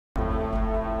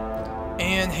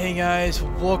And hey guys,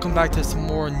 welcome back to some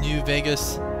more New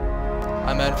Vegas.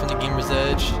 I'm Adam from the Gamer's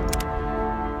Edge.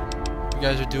 You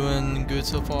guys are doing good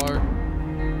so far?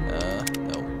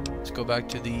 No. Let's go back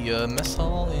to the mess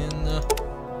hall and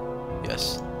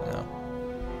yes, no.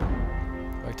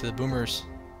 Back to the boomers.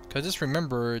 Cause I just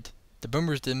remembered the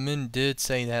boomers did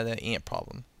say they had an ant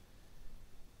problem.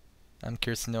 I'm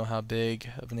curious to know how big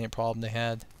of an ant problem they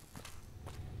had.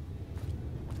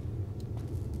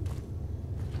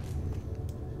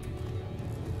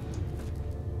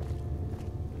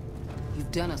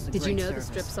 You've done us a Did great you know service.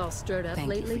 the strip's all stirred up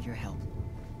lately? Thank you for your help.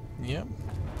 Yep.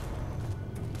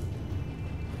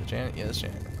 Janet, yeah, that's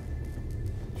Janet.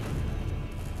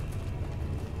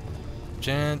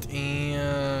 Janet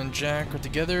and Jack are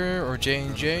together, or J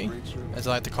and J, as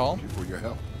I like to call. Thank you for your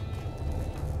help.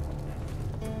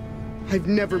 I've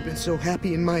never been so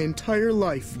happy in my entire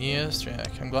life. Yes, Jack.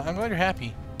 I'm glad you're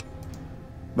happy.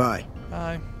 Bye.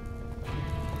 Bye.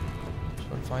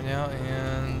 So to find out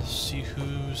and see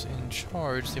who's in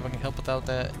charge. See if I can help out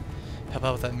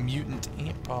with that mutant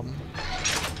ant problem.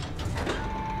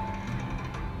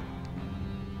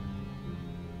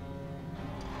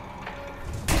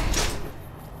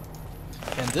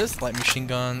 And this light machine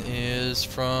gun is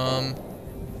from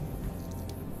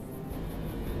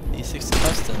E60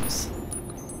 Customs.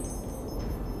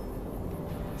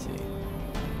 Let's see.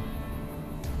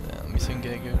 Let me see if I can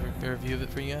get a good review of it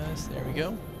for you guys. There we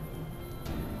go.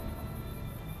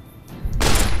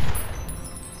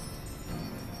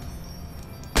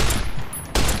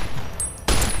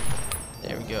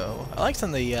 There we go. I like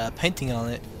some of the painting on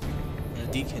it.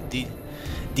 The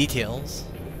details.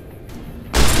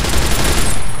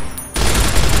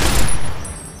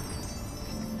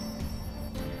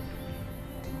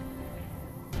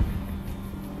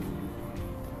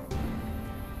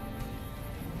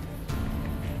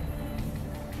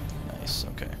 Nice,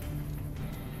 okay.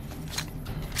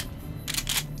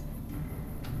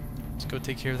 Let's go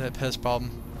take care of that pest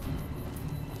problem.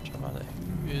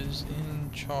 Who is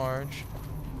in charge?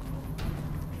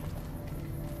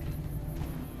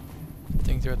 I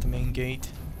think they're at the main gate.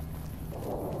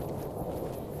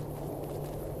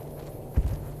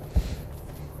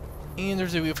 And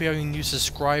there's if we have any new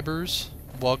subscribers,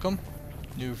 welcome.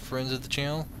 New friends of the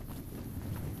channel.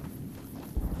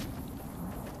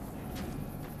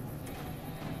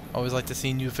 Always like to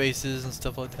see new faces and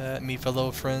stuff like that. Meet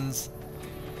fellow friends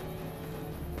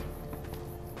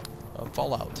of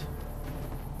Fallout.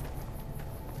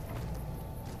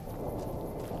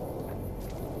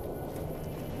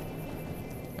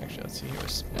 Actually, let's see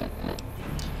here.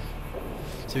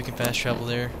 So we can fast travel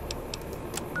there.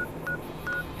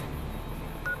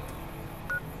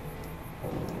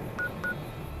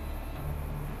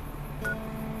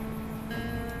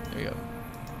 There we go.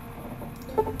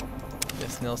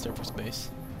 Yes, Nell's Air Force Base.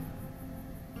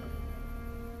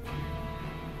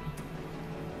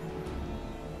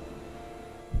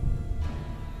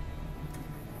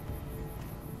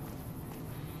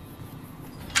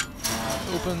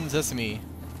 Open sesame.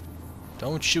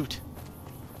 Don't shoot.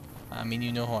 I mean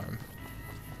you no harm.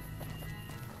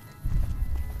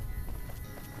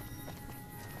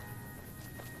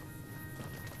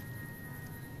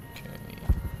 Okay.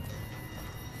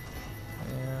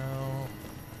 Now,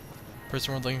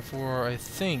 person we're looking for, I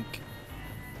think,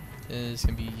 is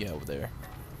gonna be over there.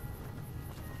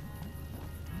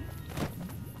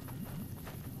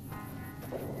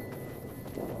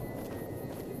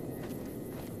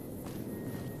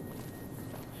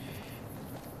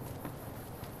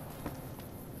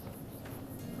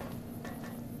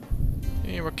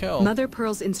 Hey, Raquel. Mother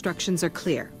Pearl's instructions are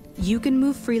clear. You can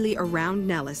move freely around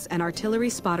Nellis, and artillery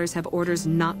spotters have orders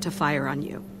not to fire on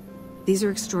you. These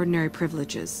are extraordinary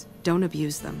privileges. Don't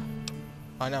abuse them.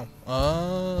 I know.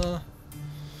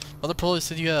 Mother Pearl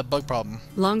said you had a bug problem.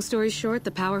 Long story short,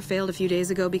 the power failed a few days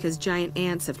ago because giant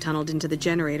ants have tunneled into the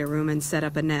generator room and set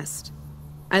up a nest.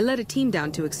 I led a team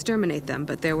down to exterminate them,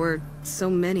 but there were so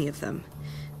many of them.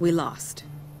 We lost.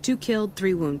 2 killed,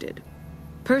 3 wounded.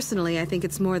 Personally, I think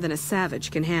it's more than a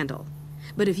savage can handle.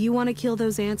 But if you want to kill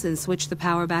those ants and switch the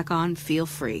power back on, feel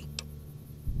free.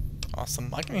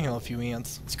 Awesome. I can handle a few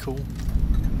ants. It's cool.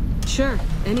 Sure,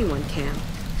 anyone can.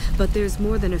 But there's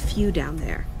more than a few down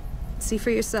there. See for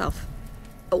yourself.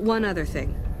 One other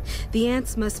thing. The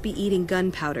ants must be eating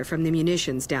gunpowder from the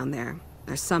munitions down there,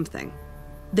 or something.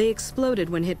 They exploded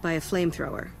when hit by a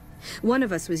flamethrower. One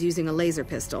of us was using a laser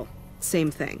pistol. Same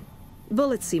thing.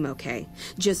 Bullets seem okay.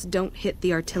 Just don't hit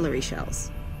the artillery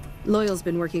shells. Loyal's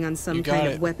been working on some kind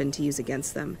of weapon to use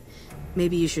against them.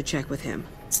 Maybe you should check with him.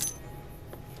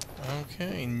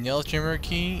 Okay, Nell's Jammer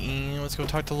key, and let's go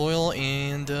talk to Loyal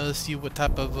and see what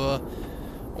type of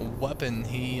weapon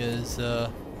he is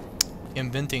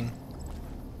inventing.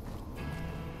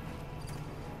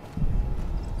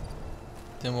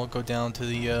 Then we'll go down to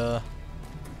the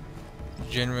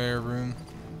generator room.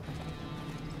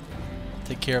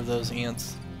 Take care of those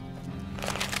ants.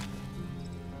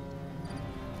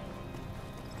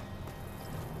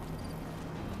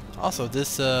 Also, this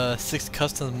 6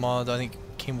 custom mod I think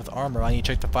came with armor. I need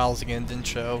to check the files again. Didn't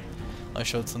show. I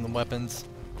showed some of the weapons.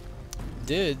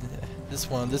 Did this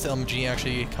LMG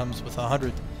actually comes with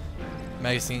 100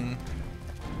 magazine.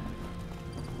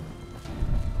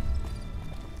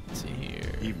 Let's see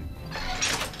here.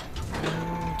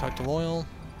 Talk to Loyal.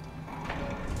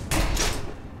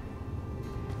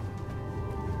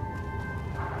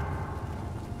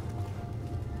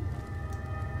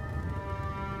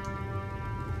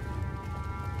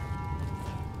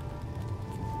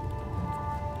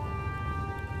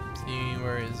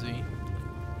 Where is he?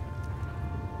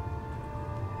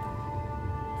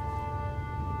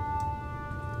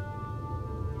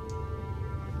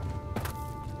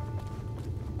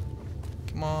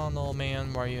 Come on, old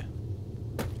man, where are you?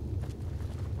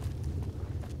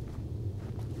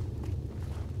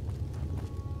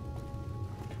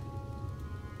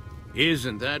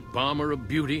 Isn't that bomber a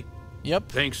beauty? Yep.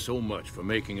 Thanks so much for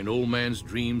making an old man's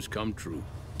dreams come true.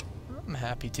 I'm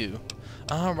happy too.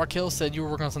 Raquel said you were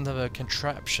working on some type of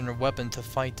contraption or weapon to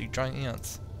fight the giant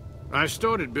ants. I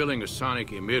started building a sonic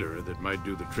emitter that might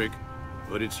do the trick,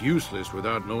 but it's useless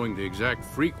without knowing the exact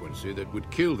frequency that would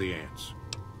kill the ants.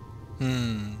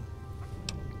 I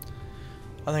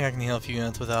think I can heal a few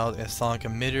ants without a sonic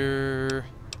emitter.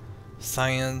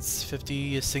 Science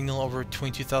 50, a signal over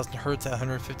 22,000 hertz at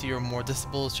 150 or more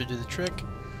decibels should do the trick.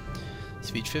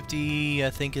 Speed 50, I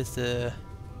think is the...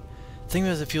 I think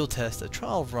there's a field test, a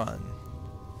trial run.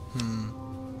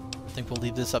 I think we'll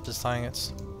leave this up to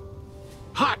science.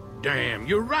 Hot damn,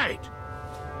 you're right!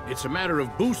 It's a matter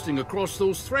of boosting across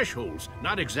those thresholds,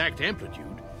 not exact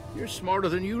amplitude. You're smarter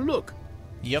than you look.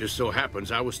 Yep. Just so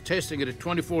happens I was testing it at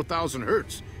 24,000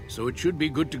 hertz, so it should be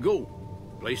good to go.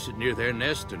 Place it near their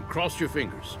nest and cross your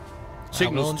fingers.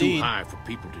 Signal's too high for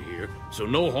people to hear, so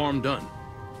no harm done.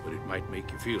 But it might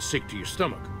make you feel sick to your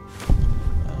stomach.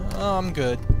 I'm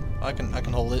good. I can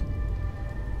hold it.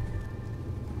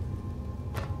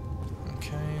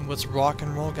 Okay, let's rock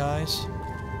and roll, guys.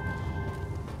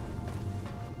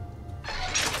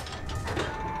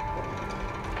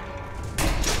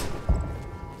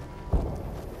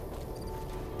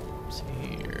 Let's see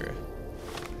here.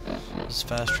 Just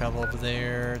fast travel over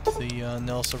there to the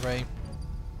Nellis array.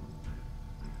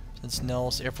 Since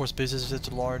Nellis Air Force Base is such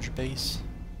a large base.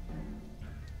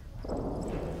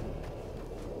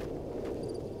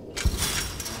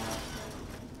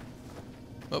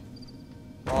 Oh,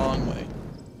 wrong way.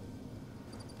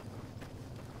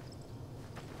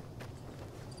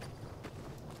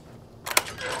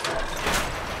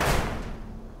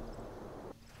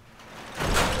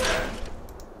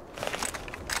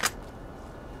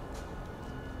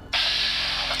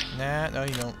 Nah, no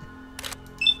you don't.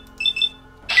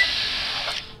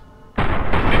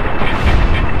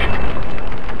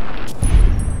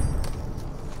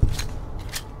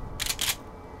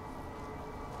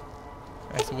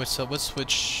 So let's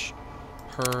switch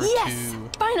her to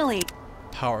finally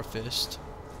Power Fist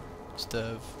instead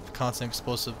of constant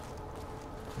explosive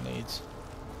grenades.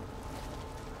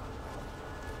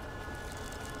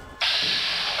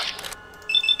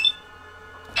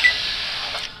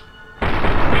 There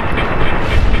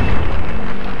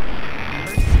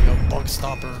you go, Bug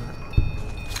Stomper.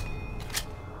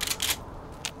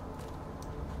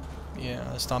 Yeah,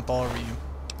 I'll stomp all over you.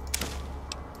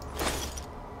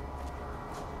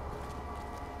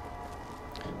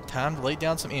 Time to lay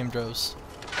down some Amdros.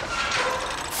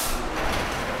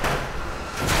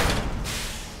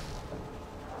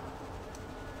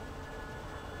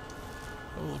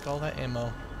 Oh, look at all that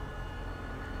ammo.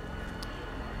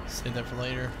 Save that for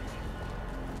later.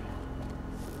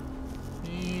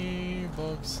 Here,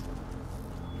 bugs.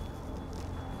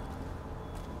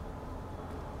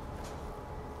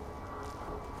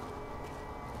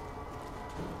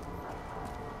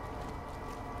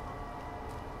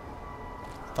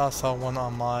 I saw one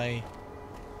on my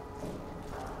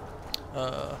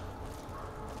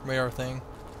radar thing.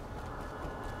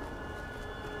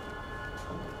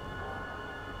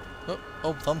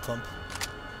 Oh, thump.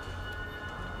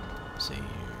 Let's see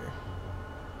here.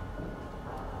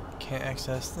 Can't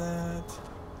access that.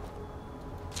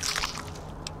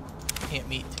 Ant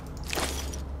meat.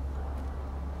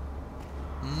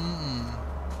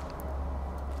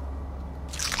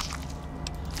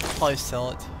 Probably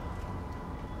sell it.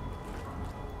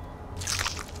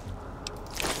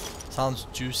 Sounds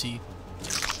juicy.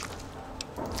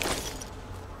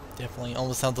 Definitely.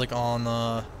 Almost sounds like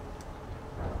on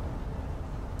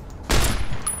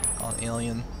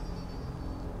Alien.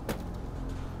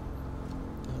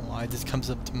 Don't know why this comes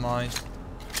up to mind.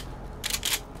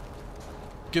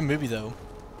 Good movie though.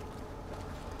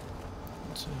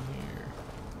 What's in here?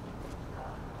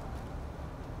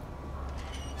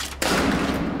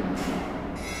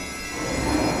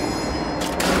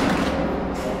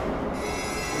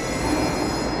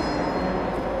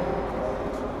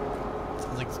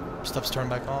 Sounds like stuff's turned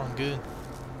back on. Good.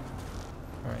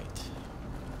 Alright.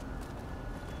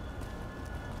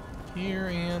 Here,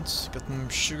 ants. Got some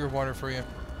sugar water for you.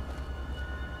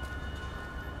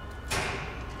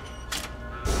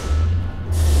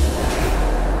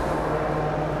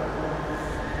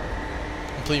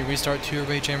 Complete restart 2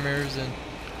 rage hammers and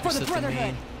reset the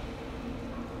main.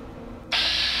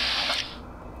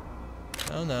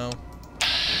 Oh no.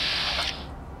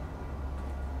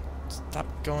 Stop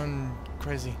going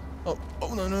crazy. Oh,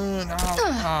 oh no, no, no, no, ow,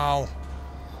 ow.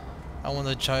 I want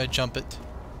to try to jump it.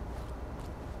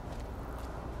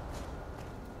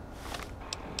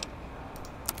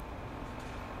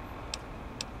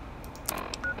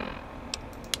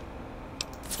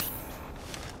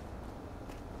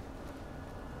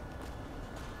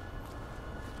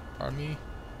 Pardon me.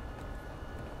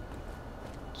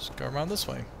 Just go around this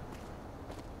way.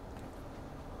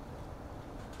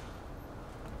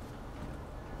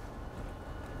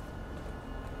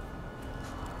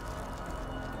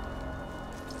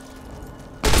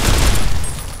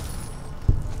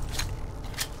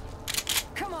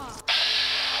 Come on.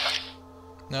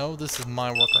 No, this is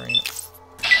my work area.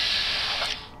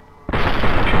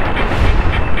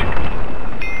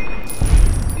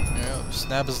 Yeah,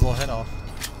 snap his little head off.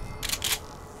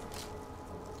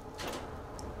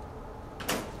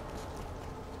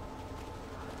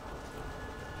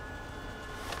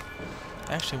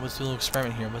 Actually, let's do a little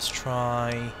experiment here. Let's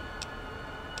try...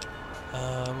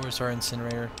 where's our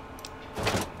incinerator?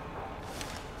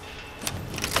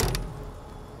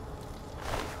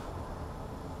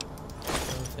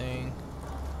 Thing.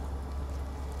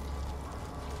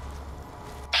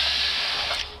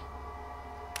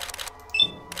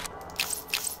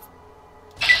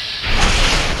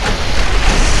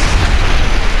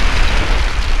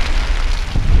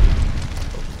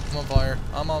 I'm on fire.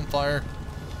 I'm on fire.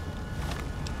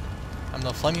 I'm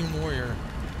the flaming warrior.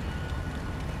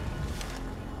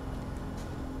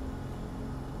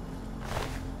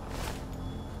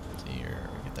 Let's see here,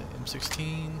 get that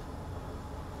M16.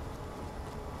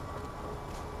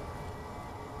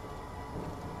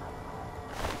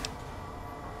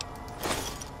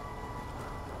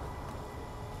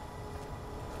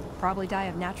 Probably die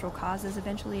of natural causes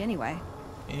eventually anyway.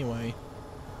 Anyway.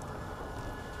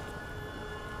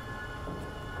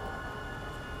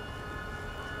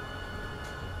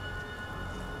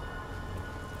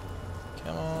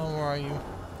 Come on, where are you?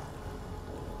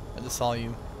 I just saw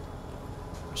you.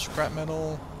 Scrap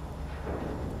metal.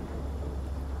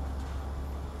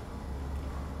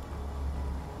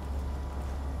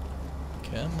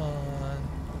 Come on.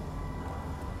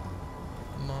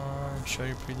 Come on, show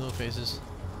your pretty little faces.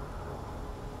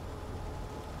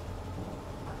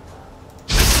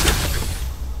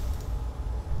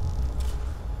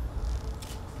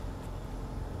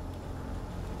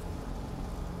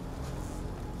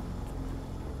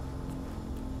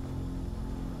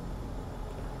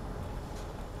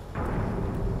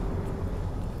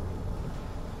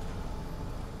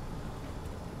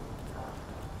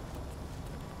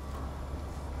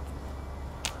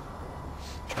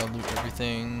 Try to loot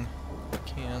everything I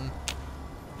can.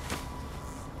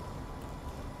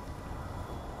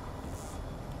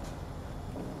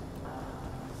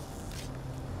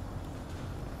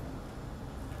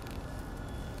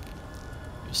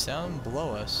 You sound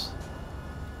below us.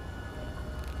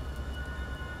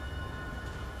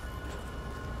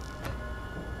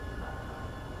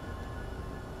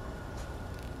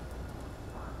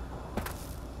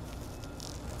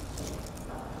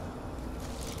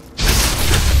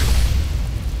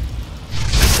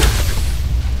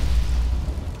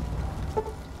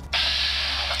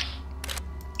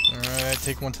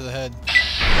 Take one to the head.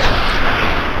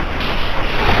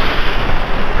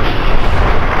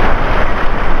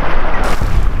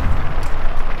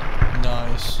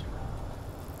 Nice.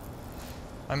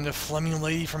 I'm the Fleming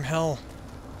lady from hell.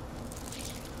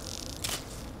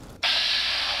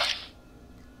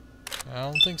 I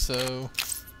don't think so.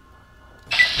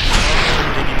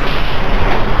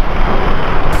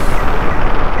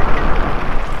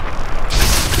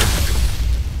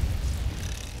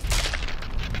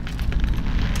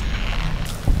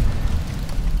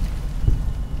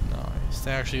 It's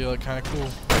actually like kind of cool.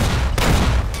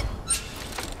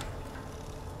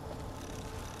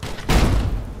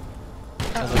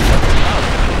 Oh,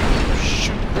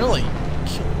 shoot! Really?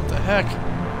 What the heck?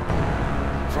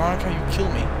 Veronica, you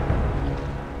kill me.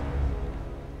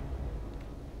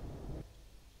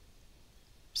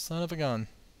 Son of a gun.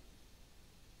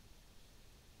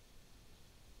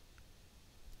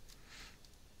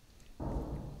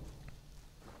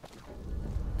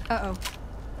 Uh-oh.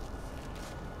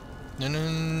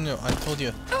 No, I told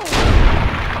you.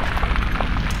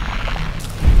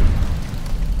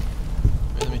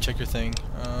 Wait, let me check your thing.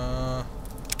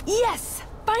 Yes!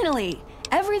 Finally!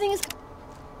 Everything is...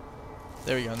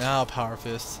 There we go, now Power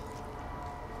Fist.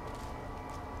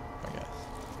 Okay.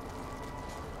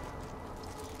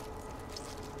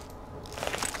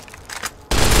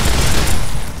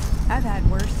 I've had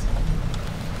worse.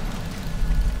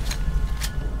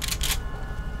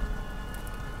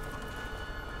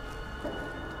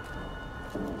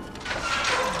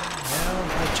 Now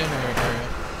the generator area.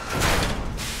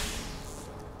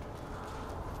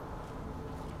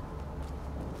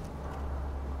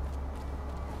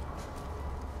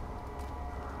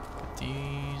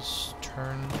 These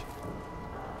turned.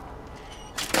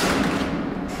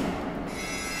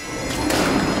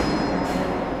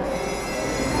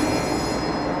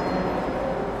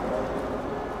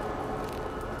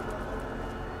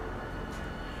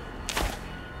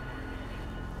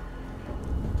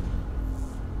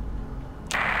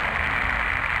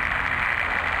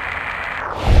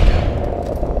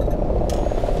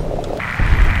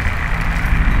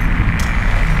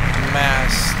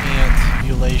 Mass ant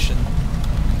mutilation.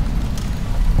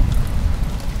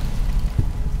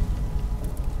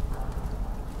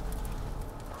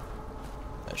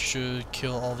 That should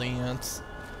kill all the ants.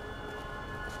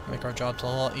 Make our jobs a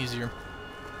lot easier.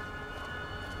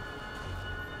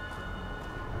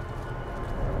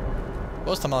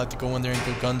 Most of the time I like to go in there and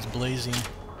go guns blazing.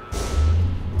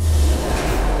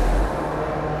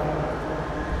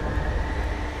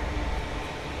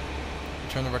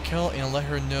 Turn to Raquel and let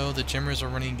her know the jammers are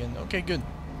running again. Okay, good.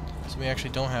 So we actually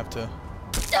don't have to.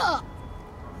 Ow.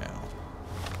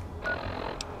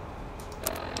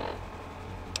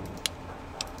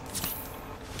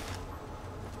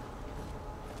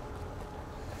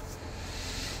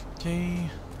 Okay.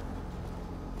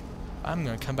 I'm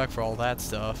gonna come back for all that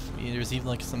stuff. There's even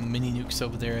like some mini nukes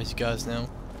over there, as you guys know.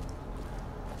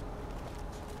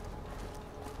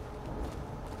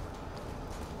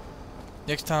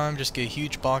 Next time, just get a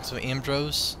huge box of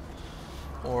Amdros,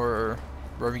 or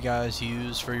whatever you guys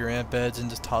use for your ant beds, and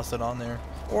just toss it on there.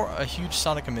 Or a huge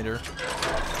sonic emitter.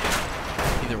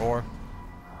 Either or.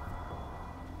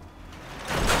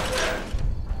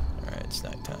 Alright, it's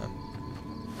nighttime.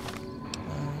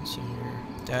 Let's see here.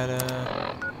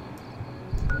 Data.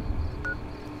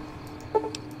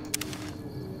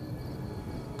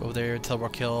 Go there, tell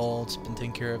Raquel it's been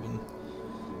taken care of, and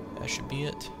that should be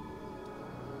it.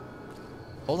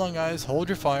 Hold on, guys. Hold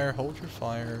your fire. Hold your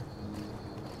fire.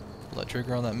 Pull that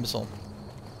trigger on that missile.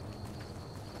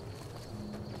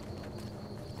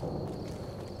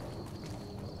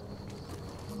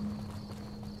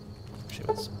 Shit,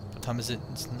 what time is it?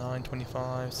 It's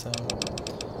 9:25, so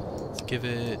let's give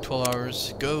it 12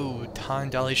 hours. Go! Time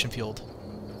dilation field.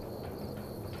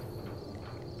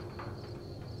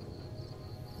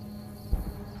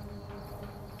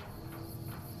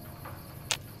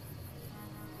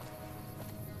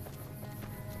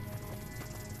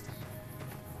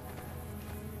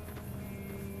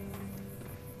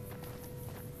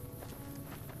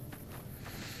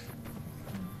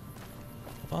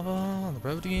 Baba on the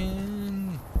road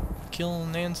again.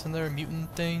 Killing ants and their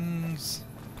mutant things.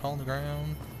 Calling the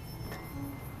ground.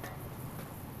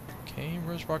 Okay,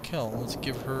 where's Raquel? Let's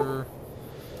give her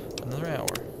another hour.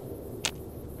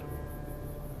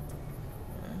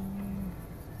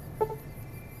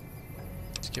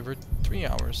 Let's give her 3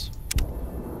 hours.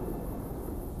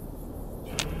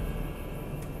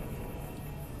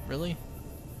 Really?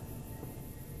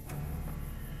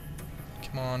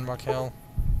 Come on, Raquel.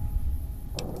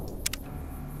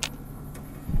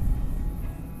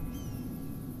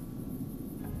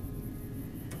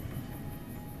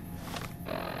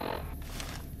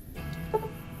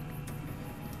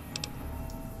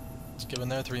 Given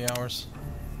there 3 hours.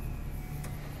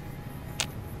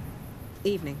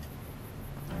 Evening.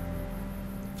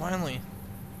 Finally.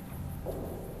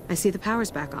 I see the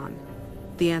power's back on.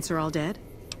 The ants are all dead?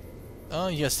 Oh,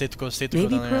 yes, safe to go Maybe down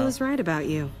there Pearl now. is right about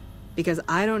you. Because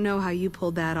I don't know how you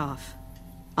pulled that off.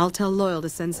 I'll tell Loyal to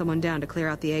send someone down to clear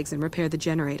out the eggs and repair the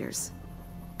generators.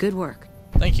 Good work.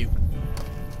 Thank you.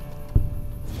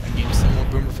 That gave me some more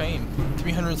Boomer fame.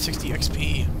 360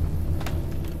 XP.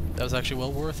 That was actually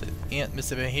well worth it. Ant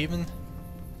misbehaving.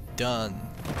 Done.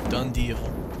 Done deal.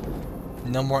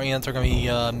 No more ants are going to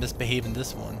be misbehaving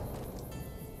this one.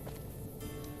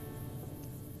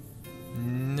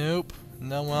 Nope.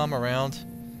 No one I'm around.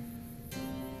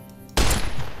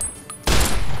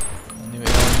 New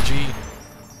LMG.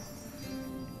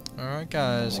 Alright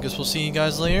guys, I guess we'll see you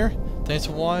guys later. Thanks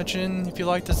for watching. If you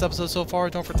liked this episode so far,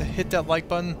 don't forget to hit that like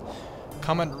button,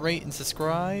 comment, rate, and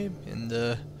subscribe,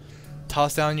 and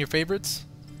toss down your favorites.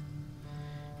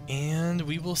 And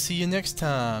we will see you next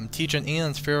time, teaching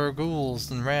ants, feral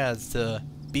ghouls, and rads to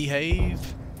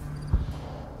behave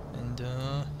and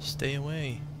stay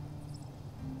away.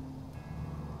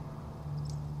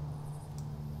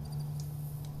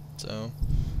 So,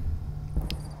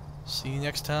 see you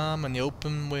next time on the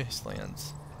open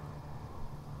wastelands.